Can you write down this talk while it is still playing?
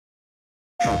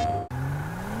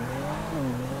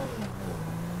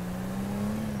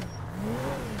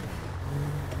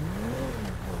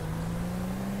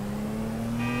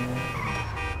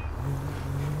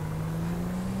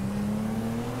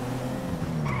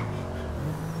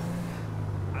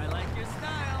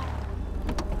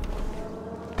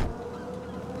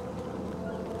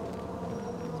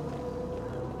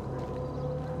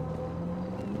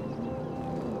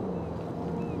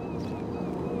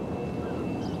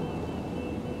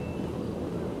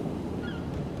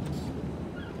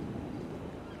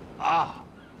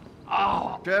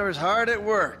Trevor's hard at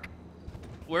work.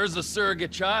 Where's the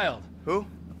surrogate child? Who?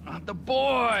 The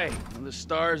boy! With the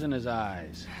stars in his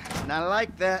eyes. Not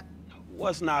like that.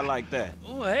 What's not like that?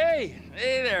 Oh, hey!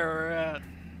 Hey there,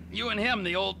 you and him,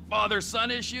 the old father-son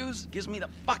issues? Gives me the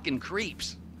fucking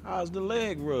creeps. How's the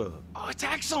leg rub? Oh, it's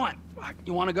excellent!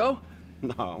 You wanna go?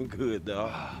 No, I'm good,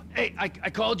 dog. Hey, I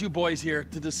called you boys here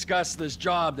to discuss this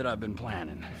job that I've been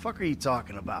planning. The fuck are you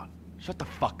talking about? Shut the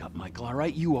fuck up, Michael, all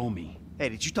right? You owe me. Hey,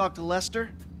 did you talk to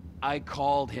Lester? I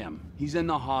called him. He's in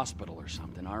the hospital or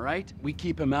something, all right? We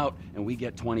keep him out and we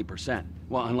get 20%.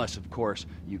 Well, unless, of course,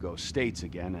 you go states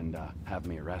again and have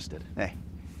me arrested. Hey,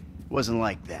 it wasn't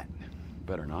like that.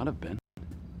 Better not have been. I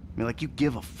mean, like you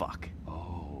give a fuck.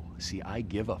 Oh, see, I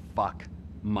give a fuck,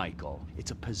 Michael.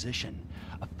 It's a position,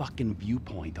 a fucking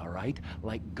viewpoint, all right?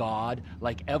 Like God,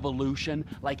 like evolution,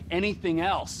 like anything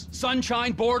else.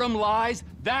 Sunshine, boredom, lies,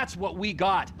 that's what we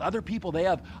got. Other people, they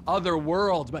have other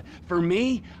worlds, but for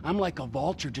me, I'm like a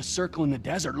vulture just circling the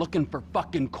desert looking for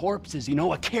fucking corpses, you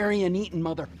know, a carrion-eating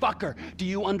motherfucker. Do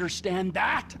you understand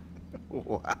that?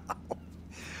 Wow.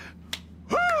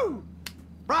 Woo!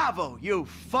 Bravo, you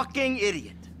fucking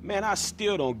idiot. Man, I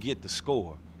still don't get the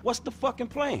score. What's the fucking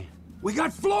plan? We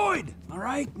got Floyd, all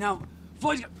right? Now,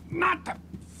 Floyd's got... Not the...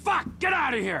 Fuck! Get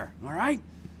out of here, all right?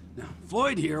 Now,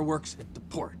 Floyd here works at the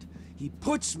port. He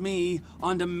puts me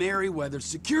onto Merryweather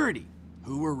Security,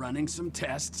 who were running some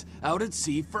tests out at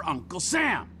sea for Uncle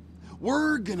Sam.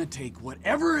 We're gonna take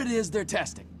whatever it is they're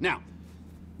testing. Now,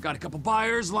 got a couple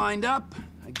buyers lined up.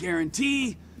 I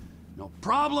guarantee no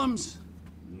problems,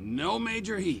 no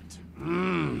major heat.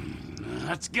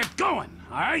 Let's get going,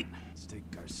 all right? Let's take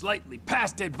our slightly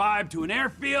past dead vibe to an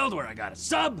airfield where I got a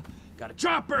sub, got a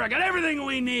chopper, I got everything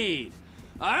we need.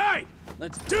 All right,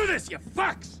 let's do this, you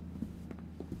fucks!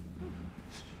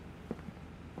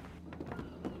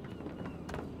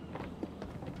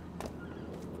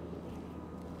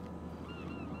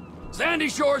 Sandy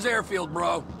Shores Airfield,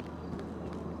 bro.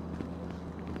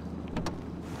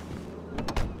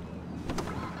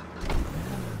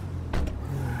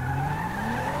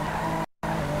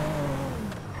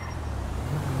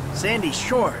 Sandy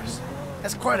Shores.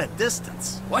 That's quite a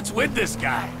distance. What's with this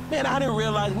guy? Man, I didn't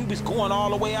realize we was going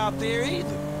all the way out there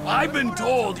either. I've been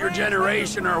told your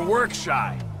generation are work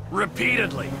shy.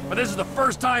 Repeatedly. But this is the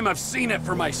first time I've seen it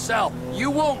for myself.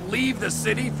 You won't leave the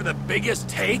city for the biggest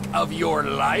take of your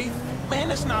life?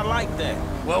 Man, it's not like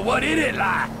that. Well, what is it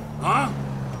like, huh?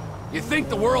 You think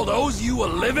the world owes you a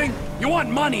living? You want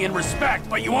money and respect,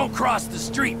 but you won't cross the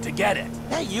street to get it.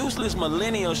 That useless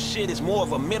millennial shit is more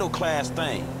of a middle-class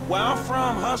thing. Where I'm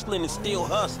from, hustling is still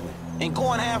hustling. And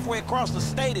going halfway across the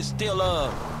state is still,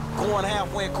 going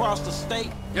halfway across the state.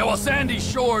 Yeah, well, Sandy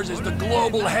Shores is the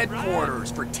global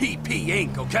headquarters for TP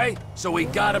Inc., okay? So we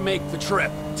gotta make the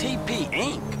trip. TP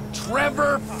Inc.?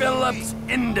 Trevor Phillips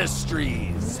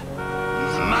Industries.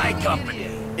 My company.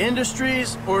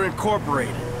 Industries or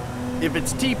Incorporated? If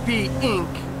it's TP Inc.,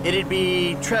 it'd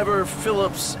be Trevor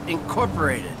Phillips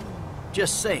Incorporated.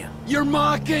 Just saying. You're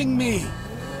mocking me!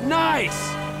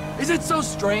 Nice! Is it so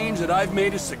strange that I've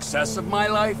made a success of my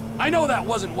life? I know that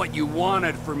wasn't what you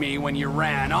wanted for me when you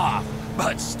ran off,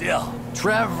 but still.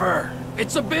 Trevor!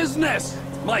 It's a business!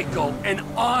 Michael, an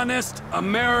honest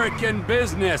American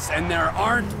business, and there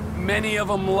aren't many of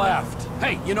them left.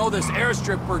 Hey, you know this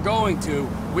airstrip we're going to,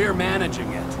 we're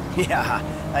managing it. Yeah,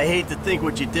 I hate to think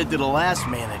what you did to the last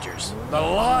managers. The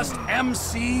Lost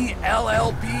MC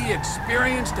LLP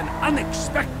experienced an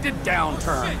unexpected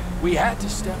downturn. We had to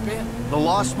step in. The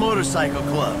Lost Motorcycle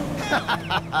Club.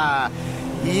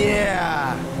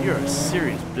 Yeah, you're a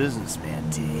serious businessman,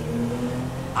 T.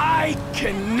 I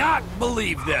cannot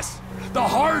believe this. The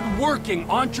hard-working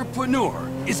entrepreneur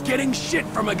is getting shit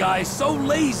from a guy so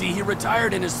lazy he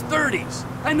retired in his 30s.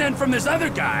 And then from this other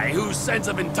guy whose sense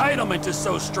of entitlement is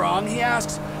so strong, he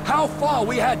asks how far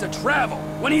we had to travel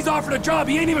when he's offered a job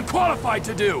he ain't even qualified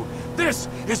to do. This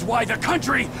is why the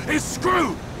country is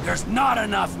screwed. There's not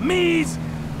enough me's,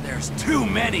 there's too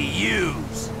many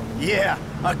you's. Yeah,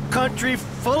 a country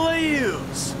full of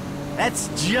yous. That's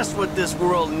just what this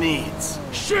world needs.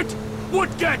 Shit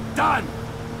would get done.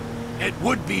 It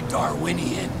would be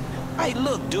Darwinian. Hey,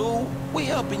 look, dude, we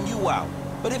helping you out.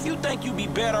 But if you think you'd be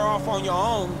better off on your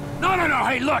own... No,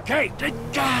 hey, look, hey,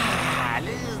 God,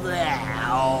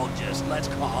 just let's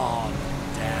calm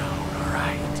down, all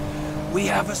right? We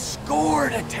have a score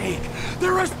to take.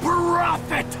 There is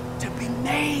profit to be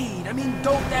made. I mean,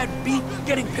 don't that beat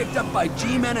getting picked up by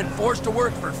G-men and forced to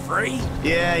work for free?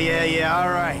 Yeah,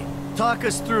 all right. Talk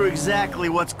us through exactly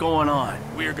what's going on.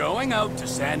 We're going out to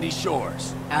Sandy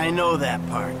Shores. I know that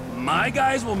part. My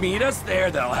guys will meet us there.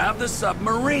 They'll have the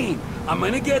submarine. I'm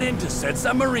gonna get into said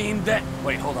submarine that...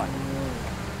 Wait, hold on.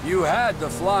 You had the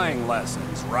flying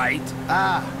lessons, right?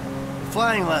 Ah,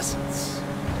 flying lessons.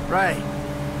 Right.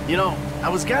 You know, I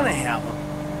was gonna have them,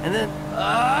 and then...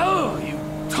 Oh, you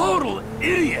total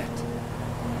idiot!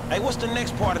 Hey, what's the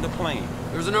next part of the plan?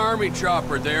 There's an army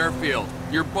chopper at the airfield.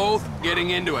 You're both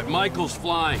getting into it. Michael's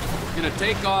flying. Gonna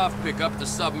take off, pick up the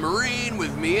submarine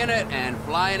with me in it, and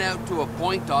flying out to a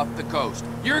point off the coast.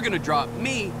 You're gonna drop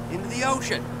me into the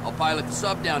ocean. I'll pilot the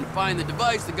sub down to find the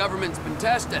device the government's been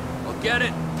testing. I'll get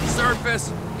it,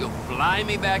 surface, you'll fly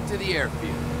me back to the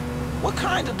airfield. What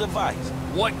kind of device?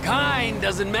 What kind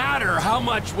doesn't matter. How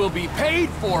much will be paid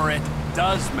for it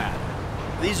does matter.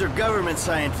 These are government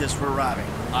scientists we're robbing.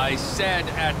 I said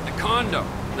at the condo.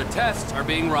 The tests are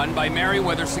being run by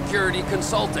Merryweather Security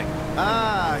Consulting.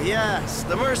 Ah, yes,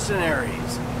 the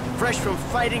mercenaries. Fresh from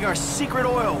fighting our secret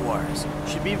oil wars.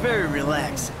 Should be very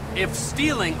relaxing. If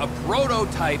stealing a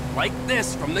prototype like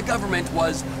this from the government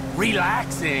was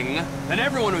relaxing, then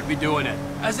everyone would be doing it.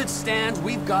 As it stands,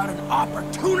 we've got an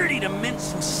opportunity to mint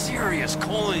some serious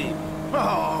coin.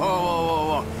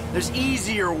 Whoa. There's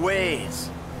easier ways.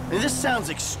 I mean, this sounds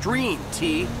extreme,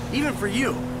 T, even for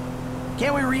you.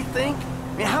 Can't we rethink?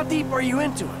 I mean, how deep are you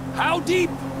into it? How deep?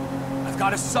 I've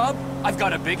got a sub, I've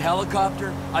got a big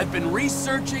helicopter. I've been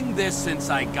researching this since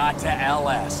I got to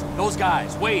LS. Those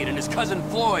guys, Wade and his cousin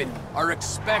Floyd, are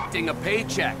expecting a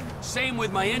paycheck. Same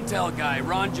with my intel guy,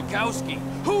 Ron Jakowski,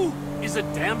 who is a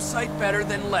damn sight better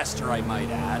than Lester, I might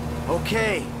add.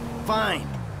 Okay, fine.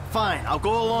 I'll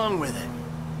go along with it.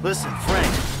 Listen,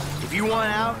 Frank, if you want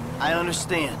out, I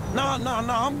understand. No,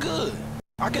 I'm good.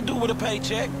 I could do with a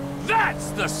paycheck. That's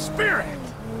the spirit!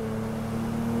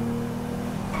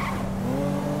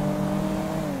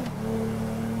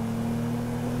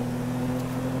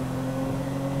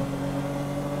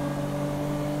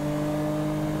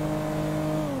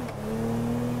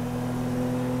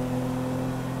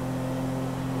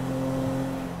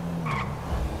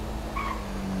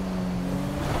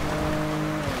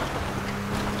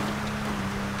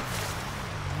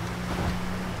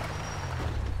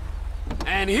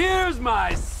 And here's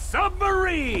my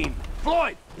submarine!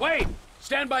 Floyd, wait!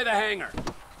 Stand by the hangar.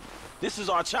 This is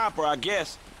our chopper, I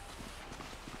guess.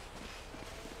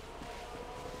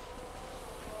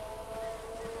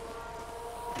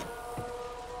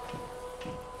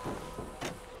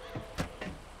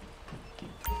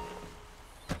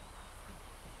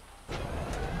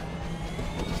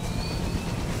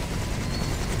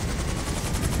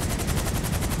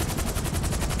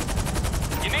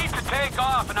 Take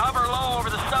off and hover low over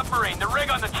the submarine. The rig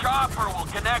on the chopper will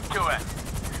connect to it.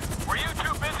 Were you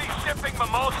too busy sipping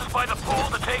mimosas by the pool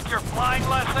to take your flying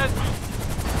lessons?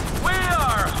 We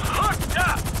are hooked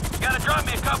up! You gotta drop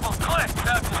me a couple clicks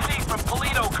out to sea from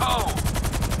Polito Cove.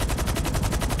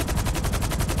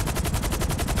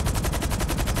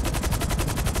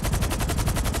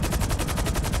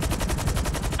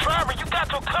 Trevor, you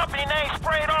got your company name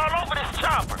sprayed all over this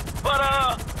chopper. But,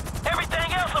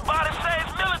 everything else about it says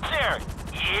military.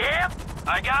 Yep,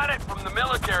 I got it from the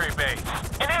military base.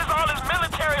 And there's all this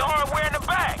military hardware in the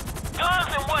back. Guns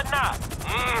and whatnot.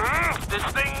 This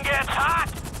thing gets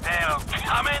hot, it'll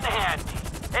come in handy.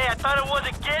 Hey, I thought it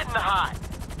wasn't getting hot.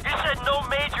 You said no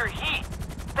major heat.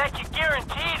 That you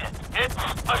guaranteed it. It's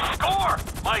a score,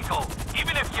 Michael.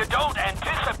 Even if you don't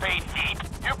anticipate heat,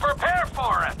 you prepare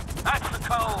for it. That's the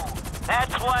code.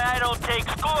 That's why I don't take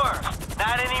scores.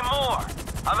 Not anymore.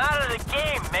 I'm out of the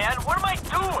game, man. What am I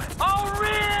doing? Oh,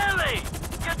 really?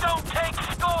 You don't take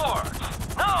scores?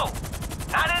 No,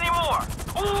 not anymore.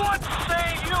 What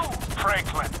say you,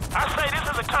 Franklin? I say this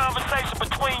is a conversation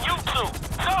between you two.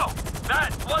 So,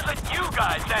 that wasn't you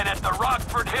guys then at the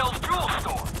Rockford Hills jewel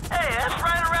store? Hey, that's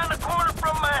right around the corner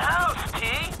from my house, T.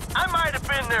 I might have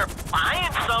been there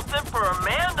buying something for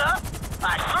Amanda.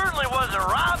 I certainly wasn't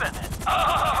robbing it.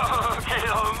 Oh, okay,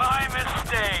 oh, my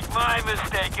mistake.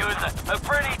 It was a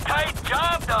pretty tight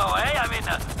job, though, eh? I mean,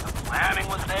 the planning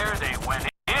was there, they went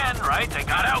in, right? They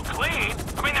got out clean.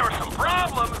 I mean, there were some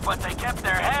problems, but they kept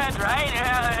their head, right?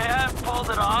 Yeah, pulled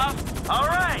it off. All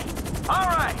right.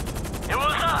 It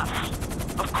was us.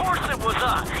 Of course it was us.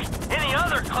 suck. Any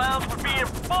other clowns would be in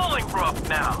Bolingbrook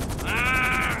now.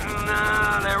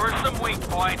 Nah, there were some weak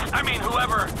points. I mean,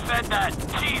 whoever fed that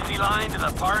cheesy line to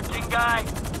the parking guy,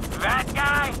 that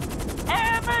guy,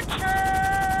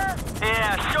 amateur!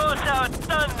 Yeah, show us how it's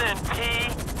done then, T.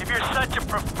 If you're such a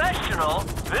professional,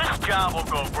 this job will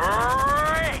go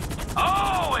great.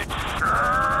 Oh, it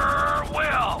sure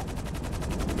will.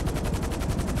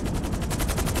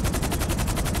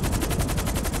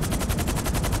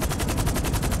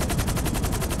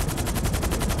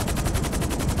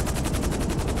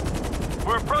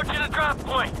 We're approaching a drop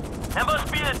point. That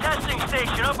must be the testing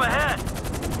station up ahead.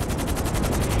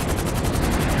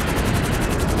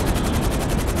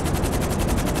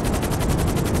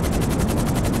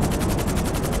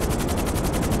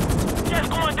 Just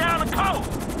going down the coast.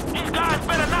 These guys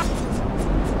better not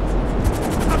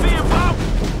be involved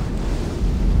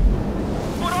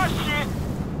with our shit.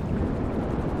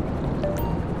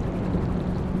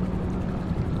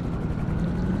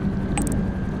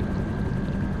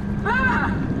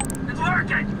 It's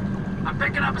working! I'm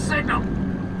picking up a signal.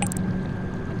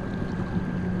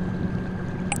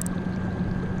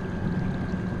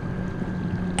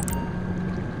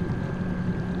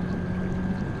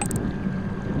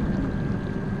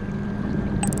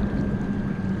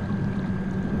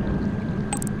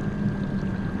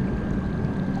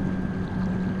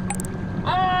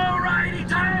 Alrighty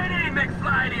tighty,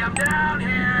 McFlighty, I'm down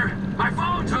here. My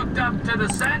phone's hooked up to the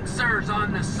sensors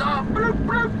on the sub. Bloop,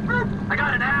 bloop, bloop. I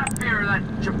got an app here that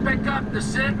should pick up the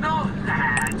signal.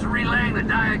 It's relaying the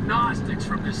diagnostics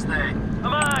from this thing.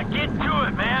 Come on, get to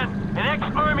it, man. An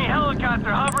ex-Army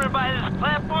helicopter hovering by this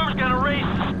platform's gonna raise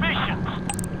suspicions.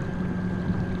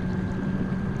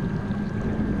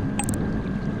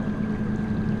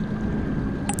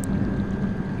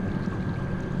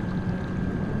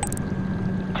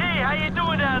 Gee, how you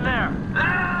doing down there?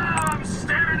 I'm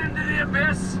staring into the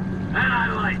abyss, and I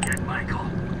like it, Michael.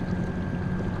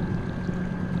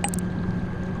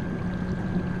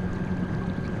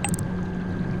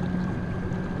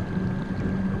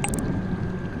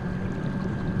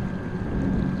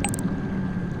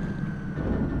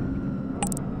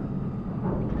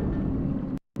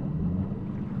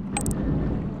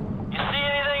 You see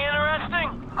anything interesting?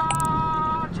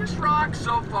 Just rocks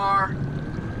so far.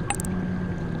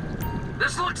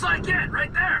 This looks like it,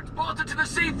 right there. It's bolted to the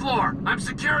seafloor. I'm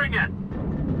securing it.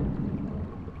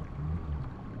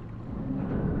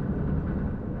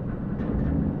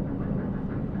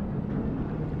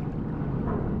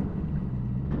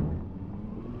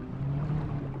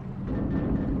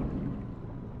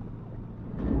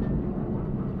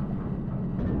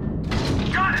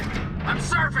 Got it! I'm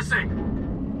surfacing!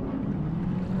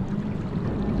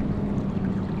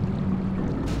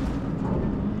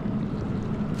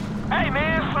 Hey,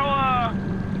 man, so,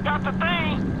 got the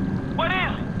thing? What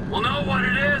is it? We'll know what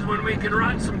it is when we can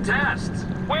run some tests.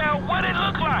 Well, what it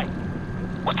look like?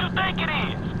 What you think it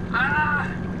is?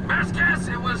 Best guess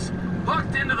it was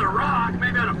hooked into the rock,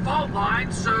 maybe on a fault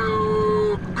line,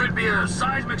 so could be a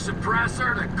seismic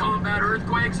suppressor to combat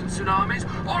earthquakes and tsunamis,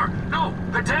 or, no,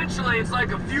 potentially it's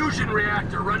like a fusion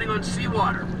reactor running on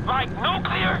seawater. Like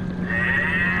nuclear?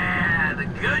 Yeah, the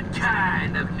good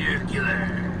kind of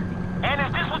nuclear. And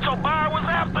is this what your buyer was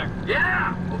after?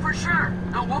 Yeah, well, for sure.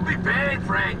 No, we'll be paid,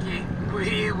 Frankie.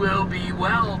 We will be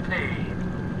well paid.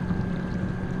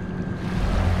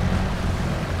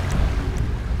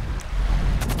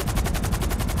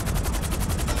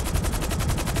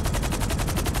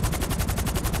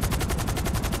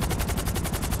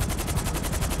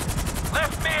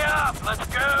 Lift me up, let's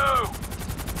go!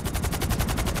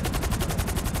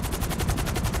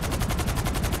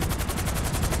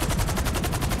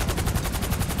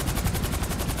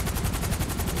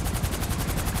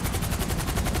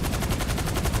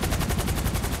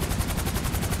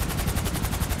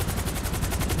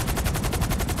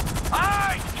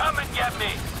 Come and get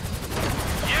me.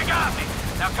 You got me.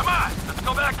 Now come on, let's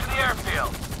go back to the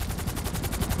airfield.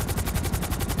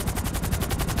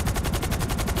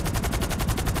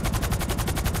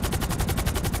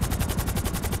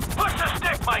 Push the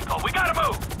stick, Michael. We gotta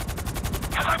move.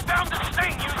 Because I found this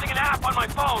thing using an app on my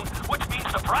phone, which means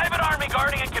the private army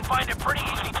guarding it can find it pretty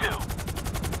easy too.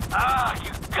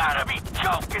 You gotta be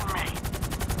joking me.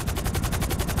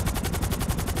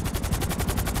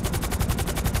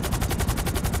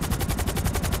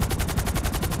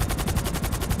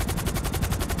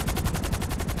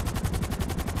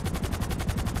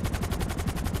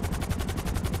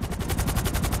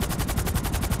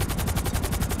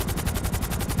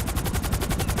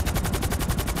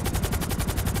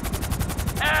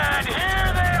 And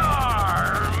here they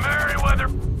are, Merryweather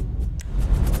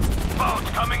boats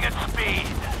coming at speed.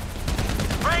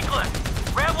 Franklin,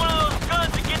 grab one of those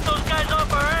guns and get those guys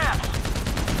off our ass.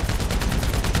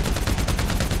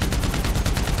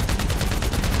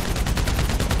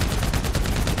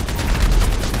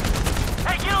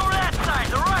 Hey, get over that side,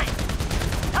 the right.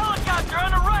 Helicopter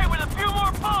on the right with a few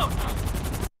more boats.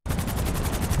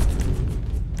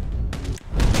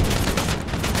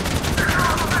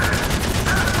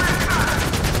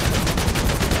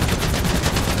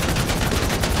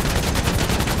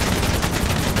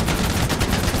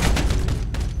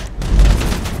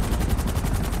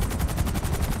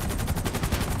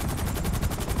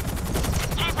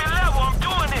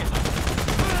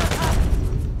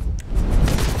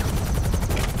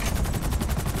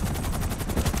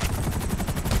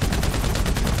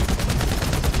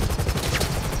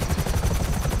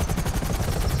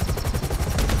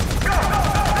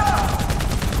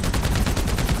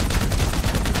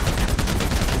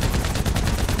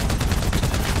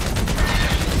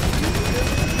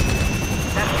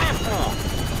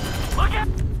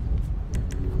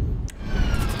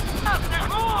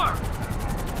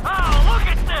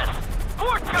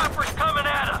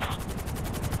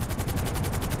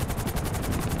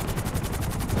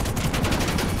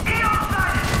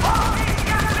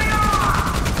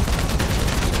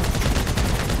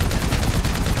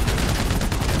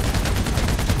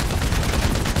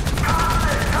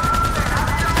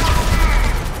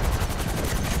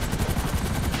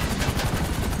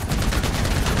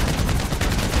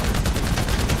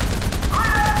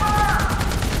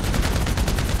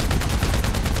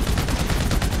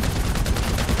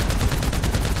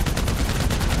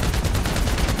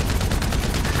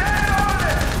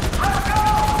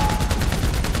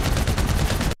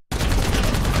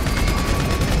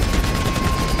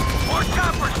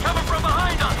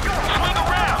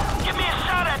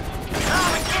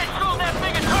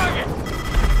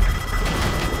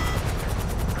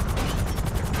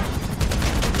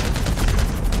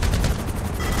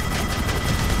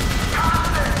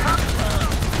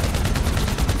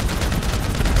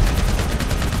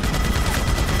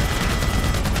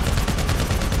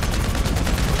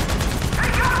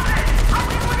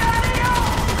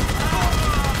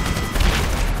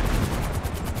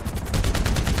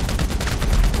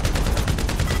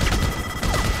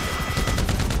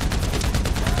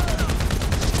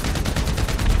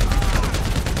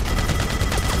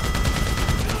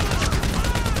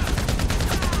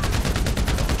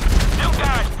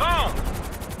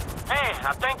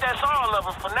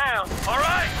 For now. All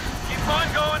right, keep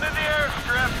on going to the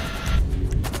airstrip.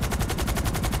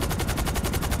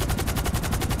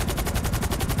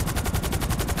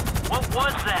 What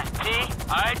was that, T?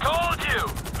 I told you,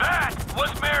 that was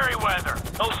Merryweather.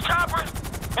 Those choppers?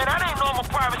 Man, that ain't normal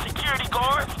private security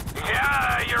guards.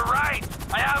 Yeah, you're right.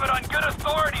 I have it on good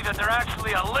authority that they're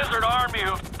actually a lizard army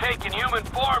who've taken human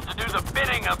form to do the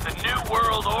bidding of the New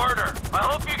World Order. I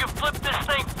hope you can flip this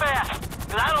thing fast.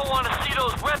 And I don't want to see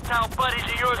those reptile buddies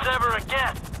of yours ever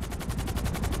again.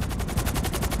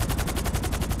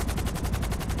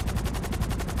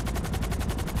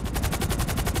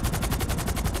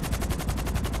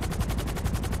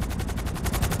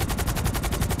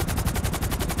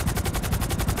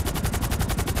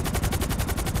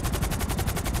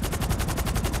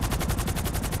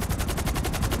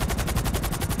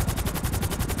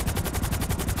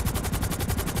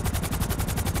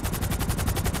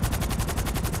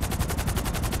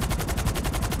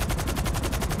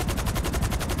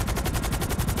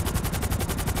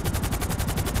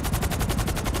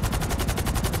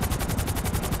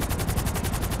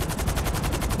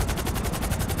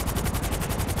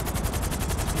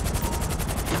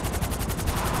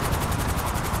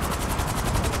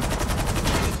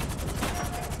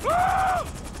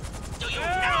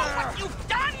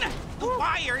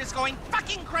 Going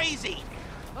fucking crazy!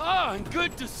 Oh, and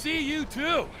good to see you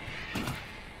too.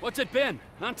 What's it been,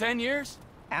 huh? 10 years?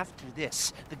 After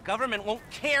this, the government won't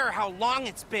care how long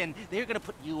it's been. They're gonna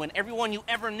put you and everyone you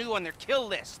ever knew on their kill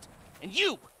list. And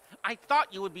you! I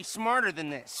thought you would be smarter than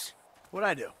this. What'd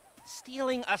I do?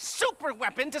 Stealing a super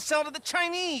weapon to sell to the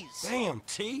Chinese! Damn,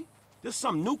 T. This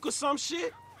some nuke or some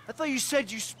shit? I thought you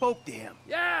said you spoke to him.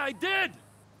 Yeah, I did.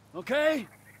 Okay?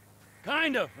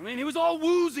 Kind of. I mean, he was all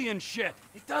woozy and shit.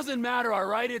 It doesn't matter, all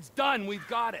right? It's done. We've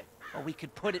got it. Or we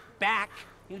could put it back.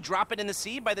 You drop it in the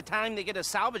sea by the time they get a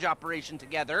salvage operation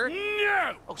together.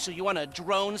 No! Oh, so you want a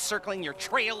drone circling your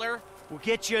trailer? We'll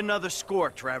get you another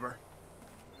score, Trevor.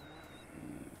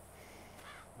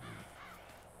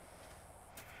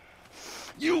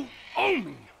 You owe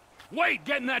me! Wait,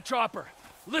 get in that chopper.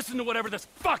 Listen to whatever this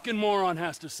fucking moron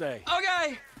has to say.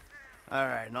 Okay. All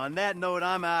right, and on that note,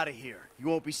 I'm out of here. You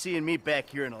won't be seeing me back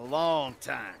here in a long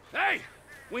time. Hey,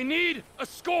 we need a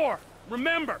score.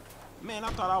 Remember. Man, I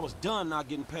thought I was done not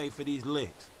getting paid for these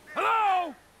licks.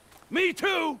 Hello? Me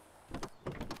too.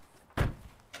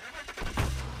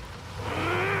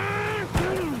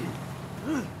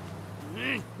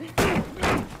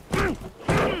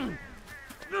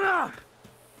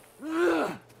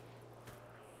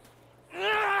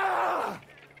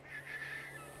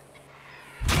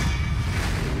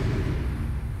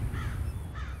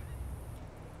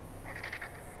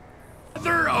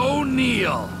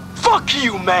 O'Neill. Fuck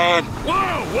you, man!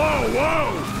 Whoa, whoa,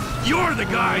 whoa! You're the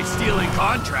guy stealing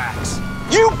contracts.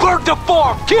 You burnt the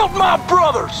farm, killed my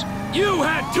brothers! You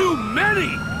had too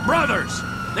many brothers.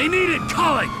 They needed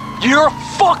culling. You're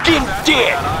fucking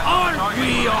dead! Aren't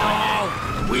we all?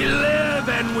 We live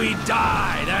and we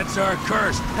die. That's our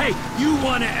curse. Hey, you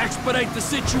want to expedite the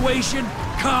situation?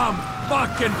 Come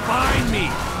fucking find me.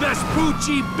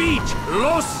 Vespucci Beach,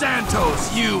 Los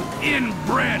Santos, you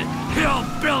inbred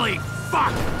hillbilly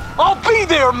fuck. I'll be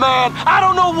there, man! I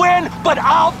don't know when, but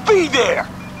I'll be there!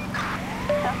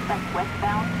 Suspect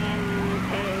westbound in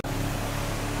a...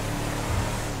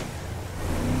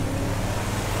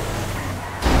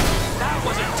 That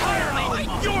was entirely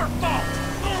your fault.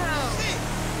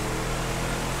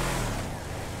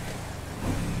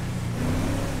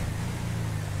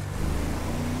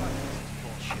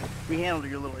 We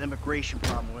handled your little immigration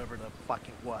problem, whatever the fuck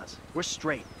it was. We're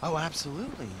straight. Oh,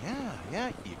 absolutely,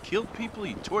 yeah. You killed people,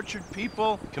 you tortured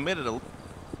people, committed a...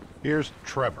 Here's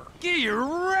Trevor.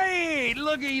 Great!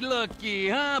 Looky,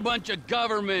 huh? Bunch of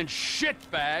government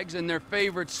shitbags and their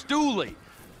favorite stoolie.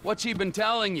 What's he been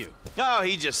telling you? Oh,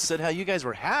 he just said how you guys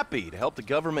were happy to help the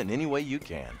government in any way you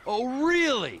can. Oh,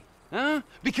 really? Huh?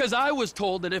 Because I was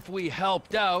told that if we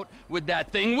helped out with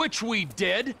that thing, which we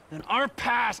did, then our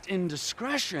past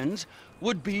indiscretions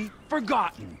would be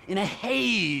forgotten in a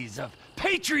haze of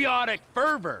patriotic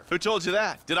fervor. Who told you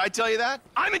that? Did I tell you that?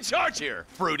 I'm in charge here,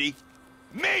 Fruity.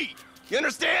 Me! You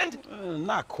understand?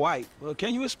 Not quite. Well,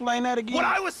 can you explain that again? What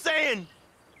I was saying!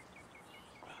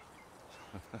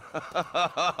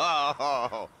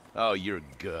 Oh, you're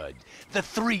good. The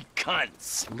three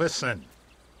cunts! Listen,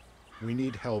 we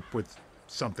need help with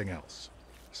something else.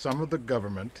 Some of the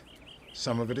government,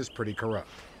 some of it is pretty corrupt.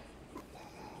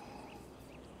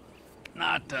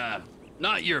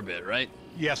 Not your bit, right?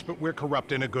 Yes, but we're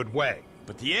corrupt in a good way.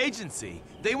 But the agency,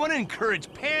 they want to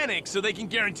encourage panic so they can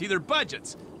guarantee their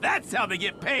budgets. That's how they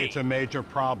get paid. It's a major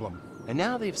problem. And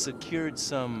now they've secured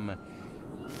some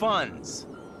funds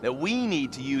that we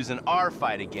need to use in our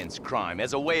fight against crime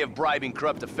as a way of bribing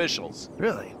corrupt officials.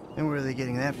 Really? And where are they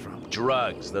getting that from?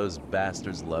 Drugs. Those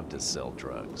bastards love to sell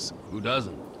drugs. Who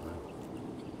doesn't?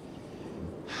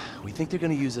 We think they're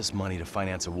gonna use this money to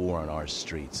finance a war on our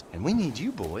streets. And we need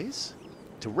you boys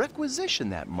to requisition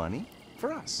that money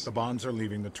for us. The bonds are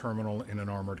leaving the terminal in an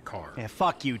armored car. Yeah,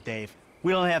 fuck you, Dave.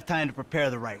 We don't have time to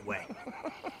prepare the right way.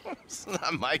 It's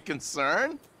not my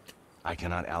concern. I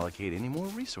cannot allocate any more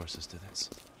resources to this.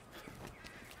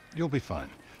 You'll be fine.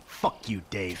 Fuck you,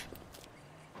 Dave.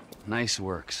 Nice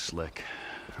work, Slick.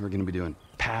 We're gonna be doing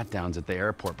pat-downs at the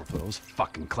airport before those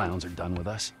fucking clowns are done with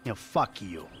us. You know, fuck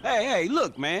you. Hey,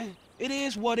 look, man. It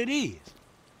is what it is.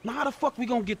 Now, how the fuck we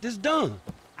gonna get this done?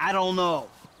 I don't know.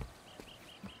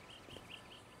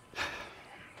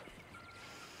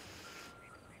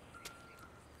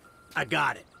 I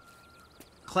got it.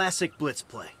 Classic blitz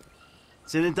play.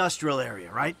 It's an industrial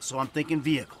area, right? So I'm thinking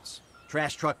vehicles.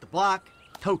 Trash truck to block,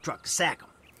 tow truck to sack them.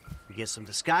 We get some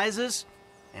disguises,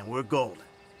 and we're golden.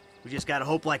 We just gotta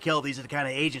hope like hell these are the kind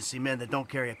of agency men that don't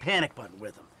carry a panic button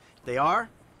with them. If they are,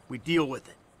 we deal with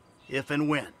it. If and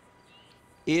when.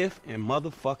 If and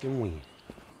motherfucking when.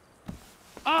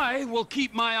 I will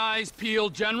keep my eyes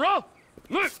peeled, General.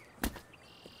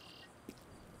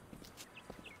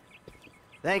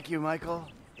 Thank you, Michael.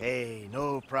 Hey,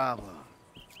 no problem.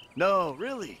 No,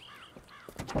 really.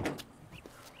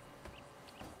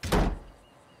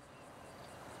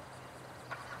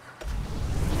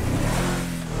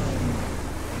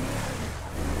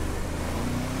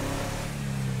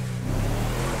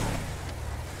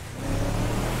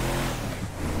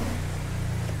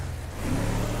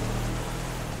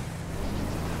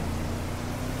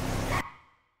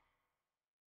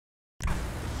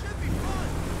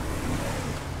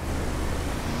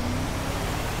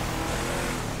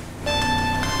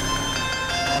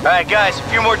 All right, guys, a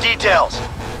few more details.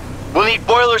 We'll need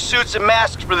boiler suits and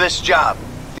masks for this job.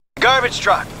 Garbage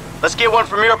truck. Let's get one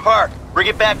from your park. Bring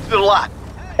it back to the lot.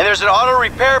 And there's an auto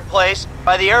repair place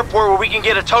by the airport where we can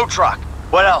get a tow truck.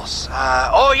 What else?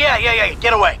 Oh, yeah,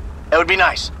 getaway. That would be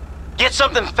nice. Get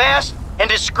something fast and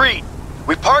discreet.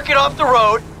 We park it off the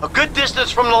road, a good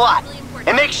distance from the lot.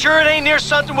 And make sure it ain't near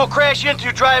something we'll crash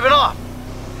into driving off.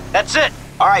 That's it.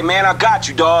 All right, man, I got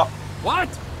you, dawg. What?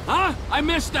 Huh? I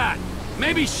missed that.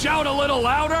 Maybe shout a little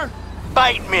louder?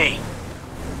 Bite me.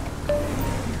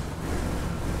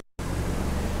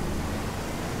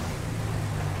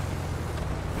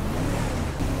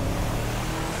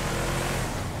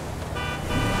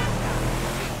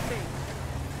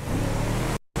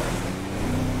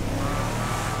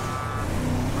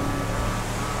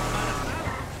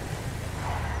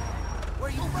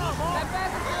 That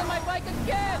bastard's stealing my bike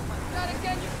again! Not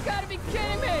again, you've gotta be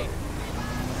kidding me!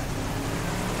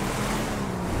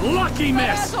 Lucky That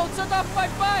miss! asshole took off my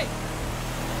bike!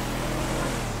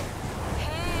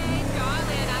 Hey,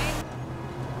 darling,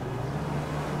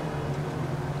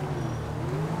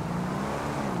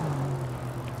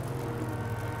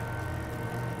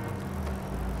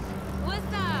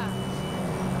 What's up?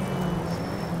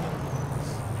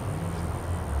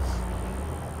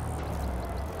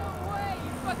 No way,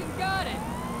 you fucking got it!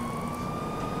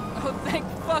 Oh, thank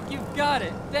fuck you got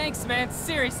it! Thanks, man,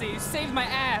 seriously, you saved my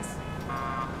ass!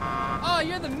 Oh,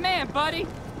 you're the man, buddy!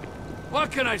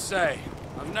 What can I say?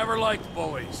 I've never liked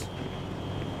bullies.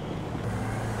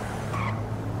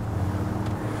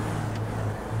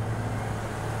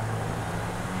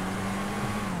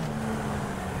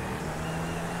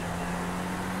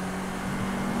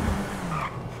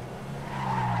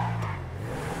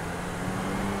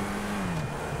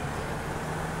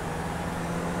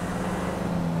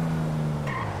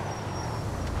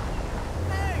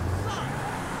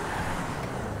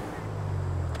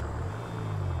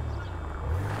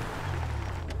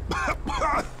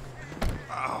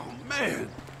 Oh, man.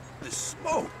 The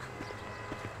smoke.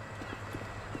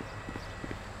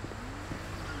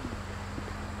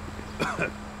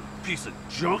 Piece of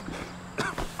junk.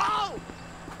 Oh!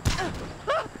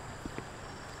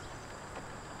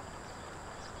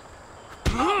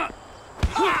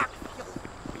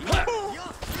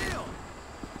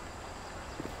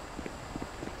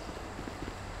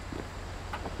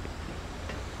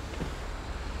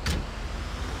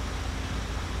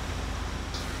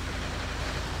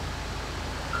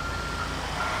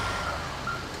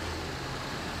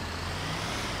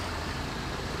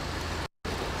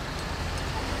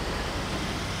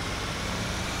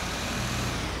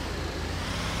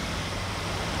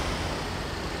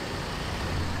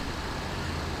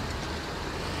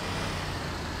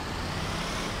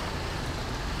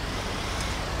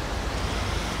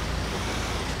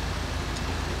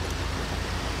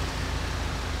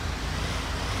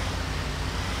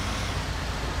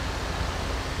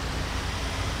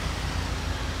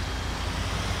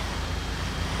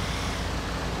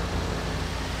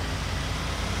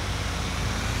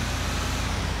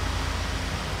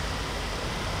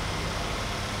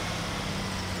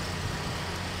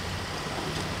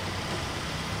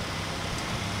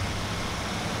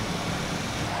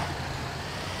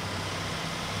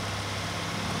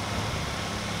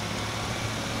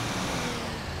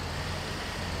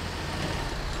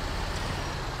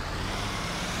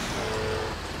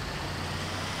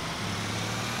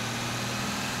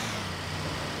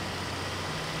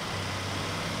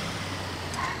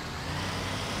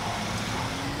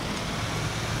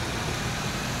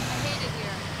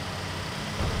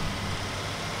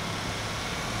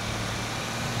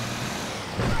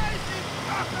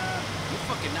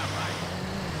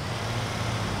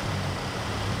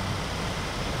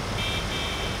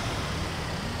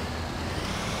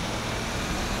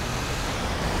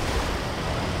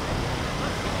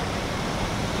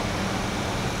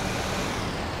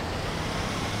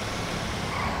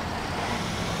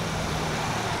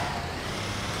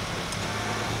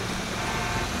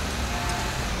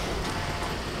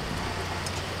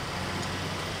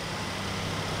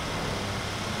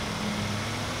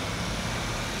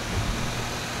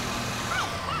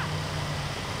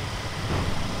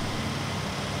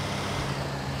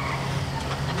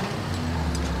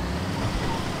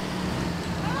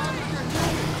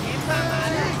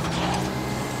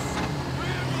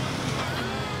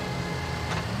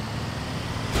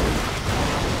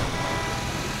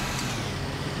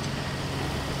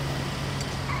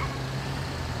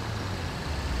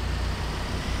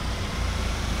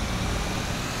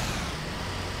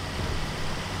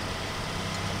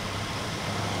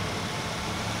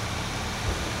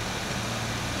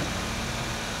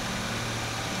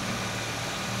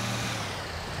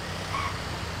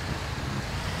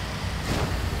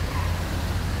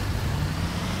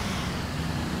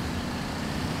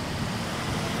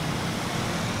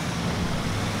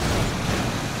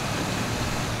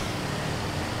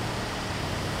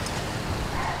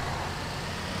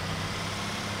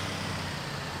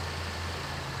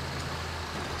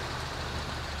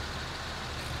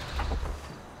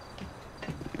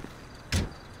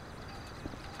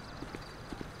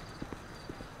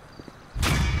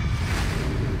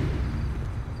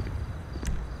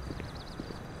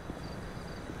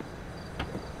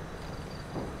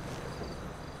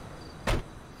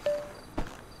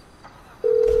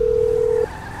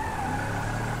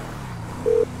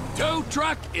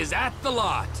 truck is at the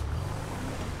lot.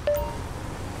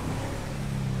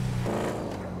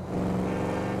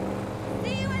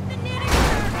 See you at the knitting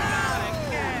circle!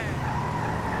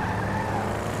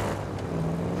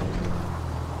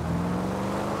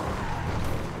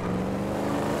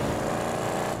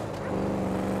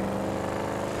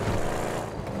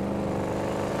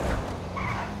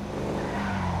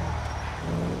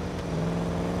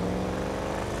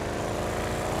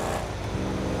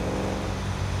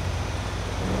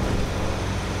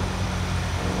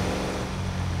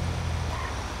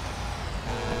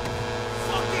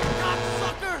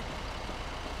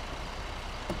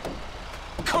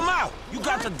 Come out! You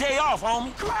got the day off,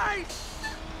 homie. Christ!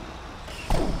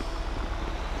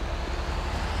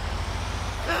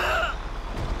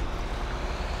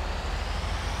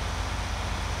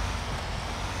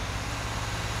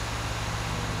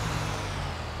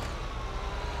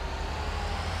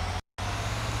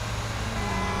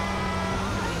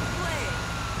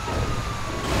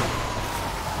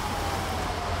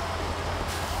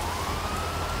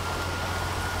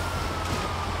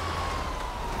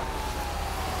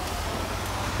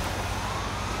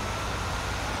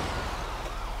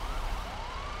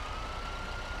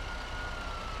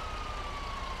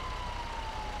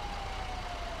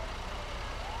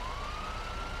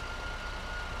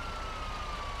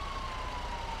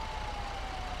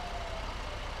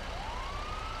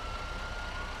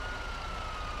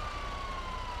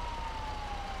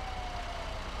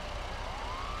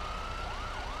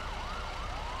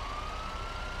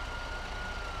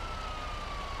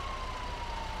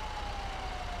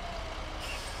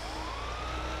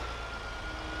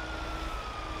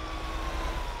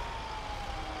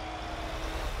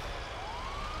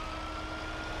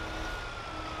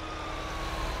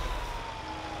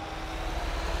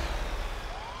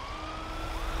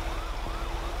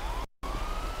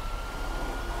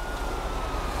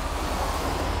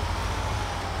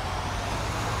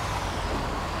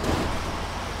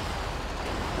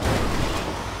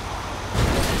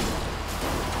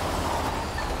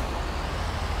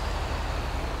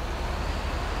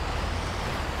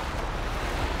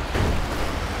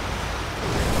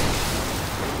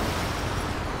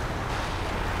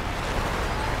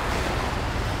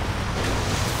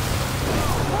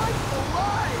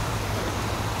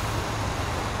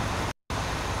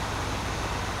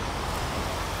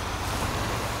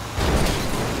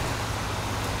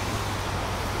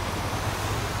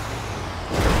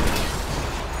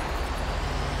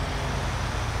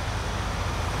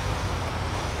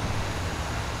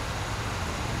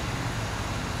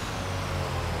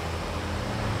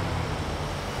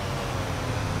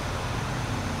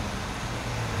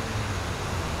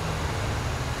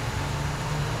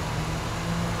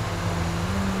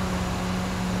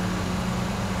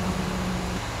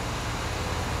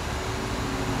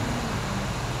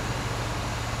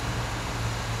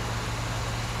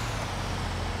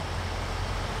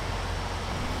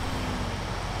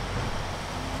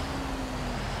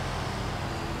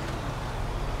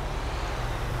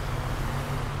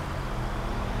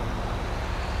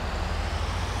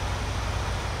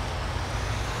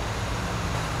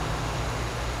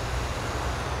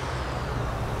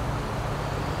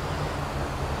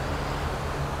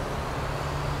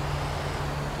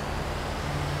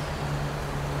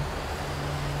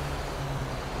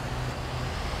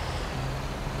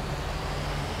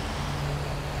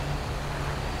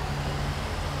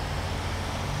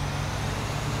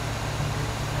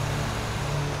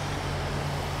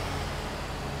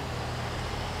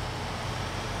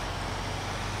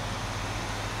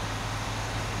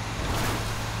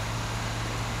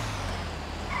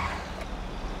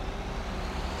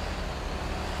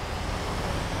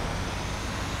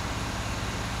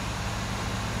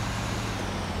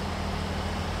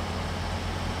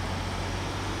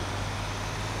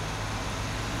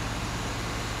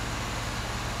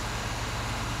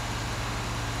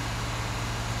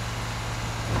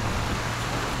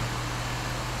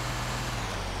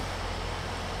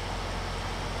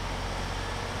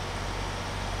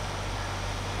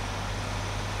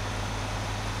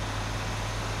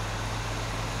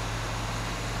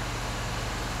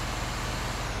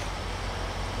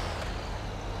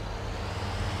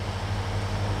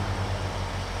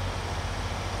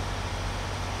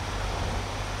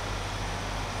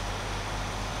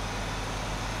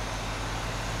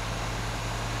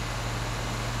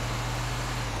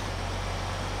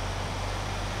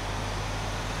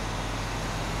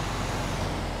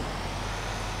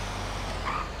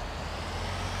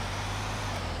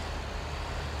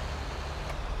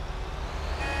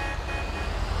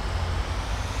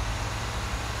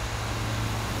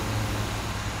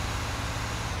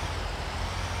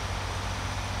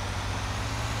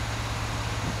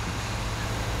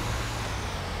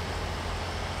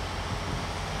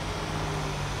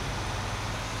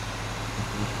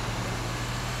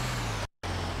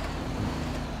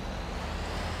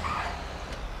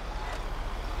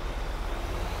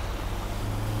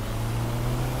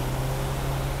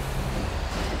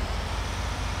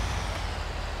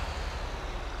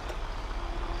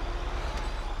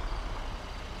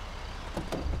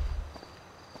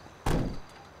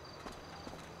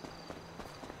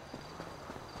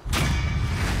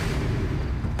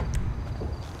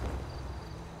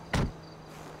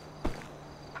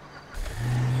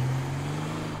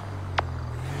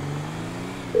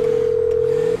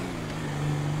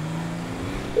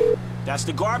 That's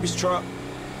the garbage truck.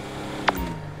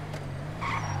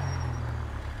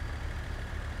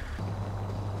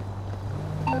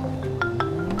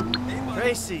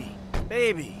 Tracy,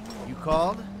 baby, you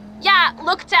called? Yeah,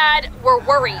 look, Dad, we're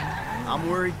worried. I'm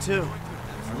worried too.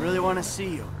 I really want to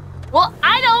see you. Well,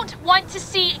 I don't want to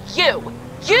see you.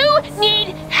 You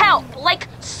need help, like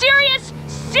serious,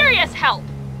 serious help.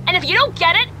 And if you don't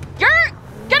get it, you're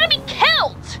gonna be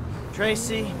killed.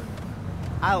 Tracy,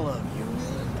 I love you,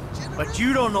 but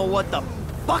you don't know what the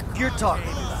fuck you're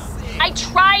talking about. I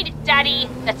tried, Daddy.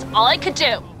 That's all I could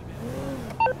do.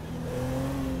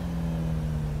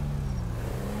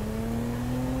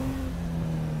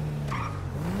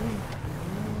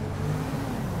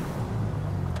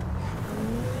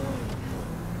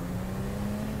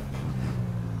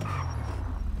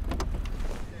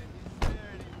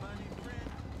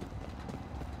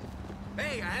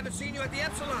 Hey, I haven't seen you at the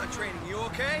Epsilon training. You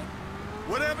okay?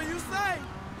 Whatever you say.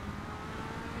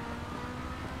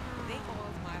 They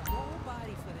oiled my whole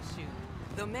body for the shoot.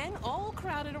 The men all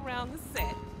crowded around the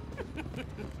set.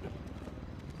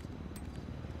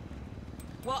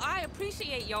 Well, I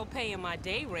appreciate y'all paying my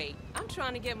day rate. I'm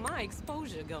trying to get my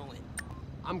exposure going.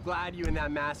 I'm glad you and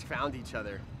that mask found each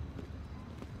other.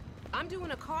 I'm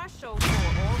doing a car show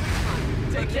for all the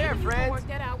time. Take care, maybe you can friends. work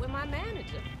that out with my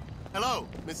manager. Hello,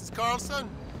 Mrs. Carlson.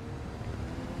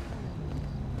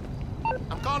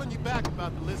 I'm calling you back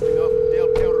about the listing off of Del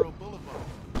Perro Boulevard.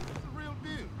 It's a real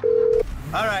deal.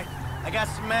 All right, I got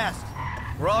some masks.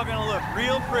 We're all gonna look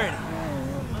real pretty.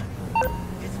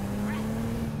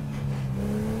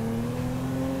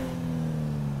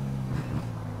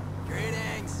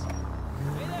 Greetings.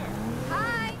 Hey there.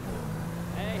 Hi.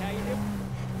 Hey, how you doing?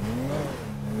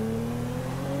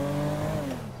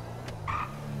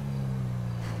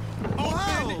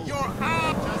 Open your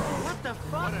eyes. What the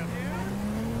fuck,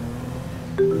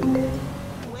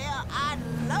 Well, I'd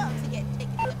love to get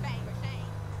taken to the bang machine.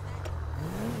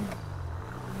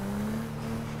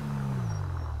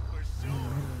 For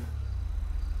sure.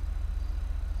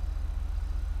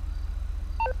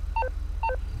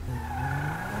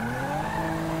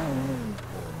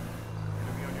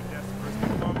 Gonna be on your desk first thing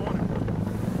tomorrow morning.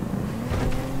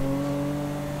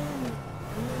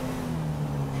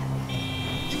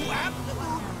 You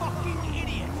absolute fucking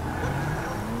idiot.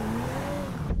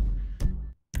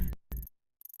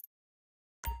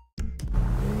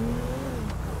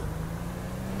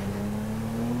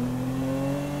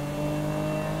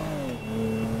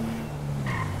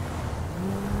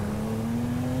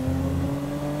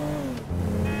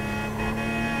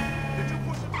 Did you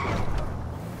push it?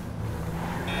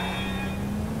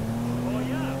 Oh,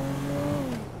 yeah.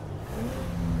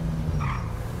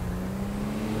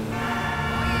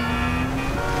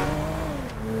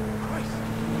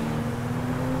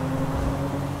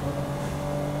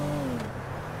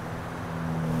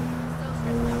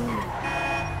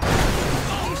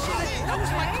 That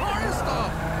was my car and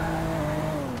stuff.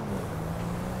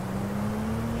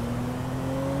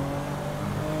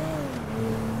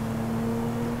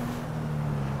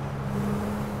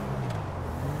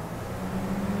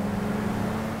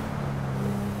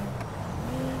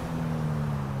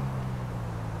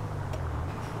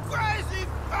 Crazy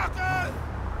fucker!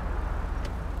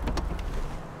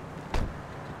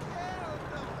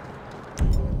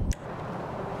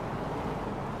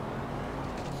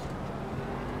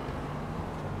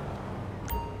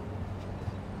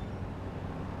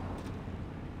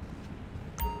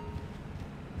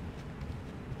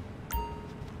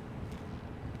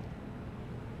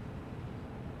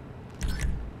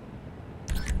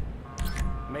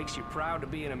 Makes you proud to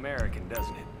be an American,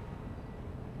 doesn't it?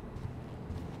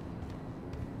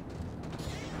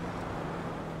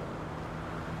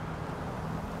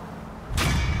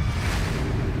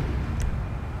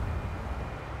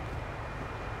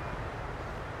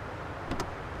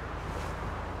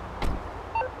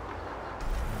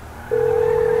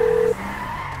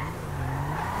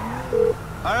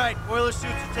 All right, boiler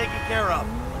suits are taken care of.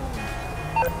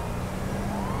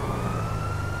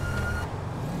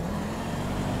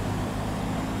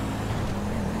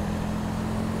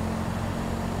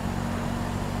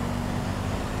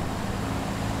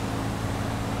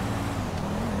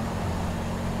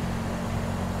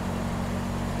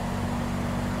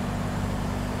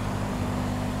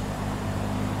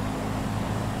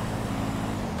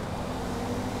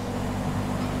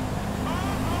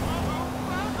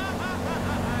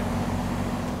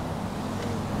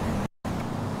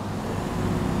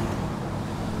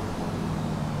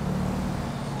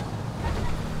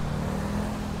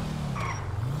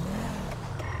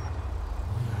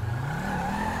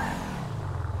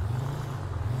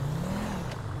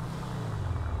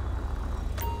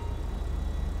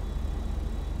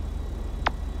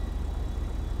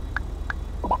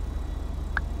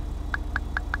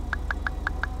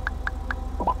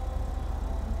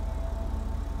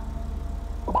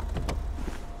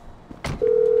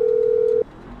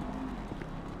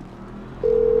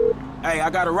 Hey,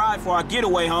 I got a ride for our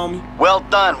getaway, homie. Well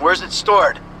done. Where's it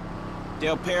stored?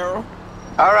 Del Perro.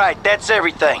 All right, that's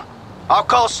everything. I'll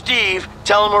call Steve,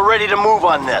 tell him we're ready to move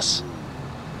on this.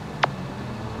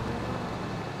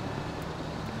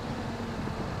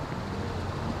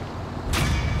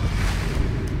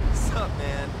 What's up,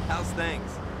 man? How's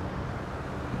things?